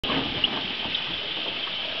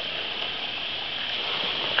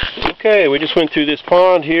Okay, we just went through this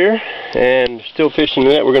pond here and still fishing the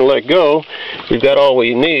net. We're going to let go. We've got all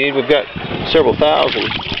we need. We've got several thousand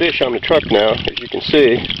fish on the truck now, as you can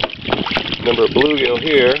see. Number of bluegill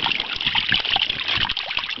here.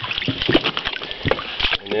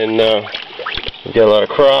 And then we've got a lot of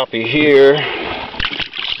crappie here.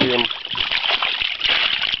 See them?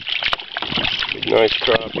 Nice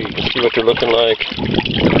crappie. You can see what they're looking like.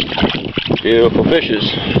 Beautiful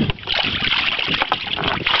fishes.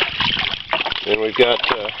 And we've got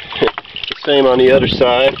the same on the other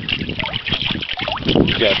side.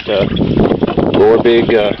 We've got more big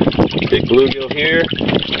bluegill here.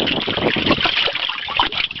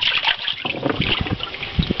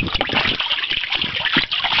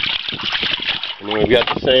 And then we've got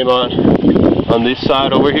the same on this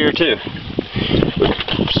side over here too.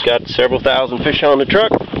 We've just got several thousand fish on the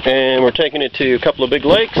truck, and we're taking it to a couple of big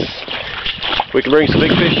lakes. If we can bring some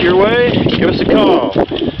big fish your way, give us a call.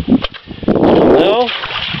 Well,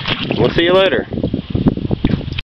 we'll see you later.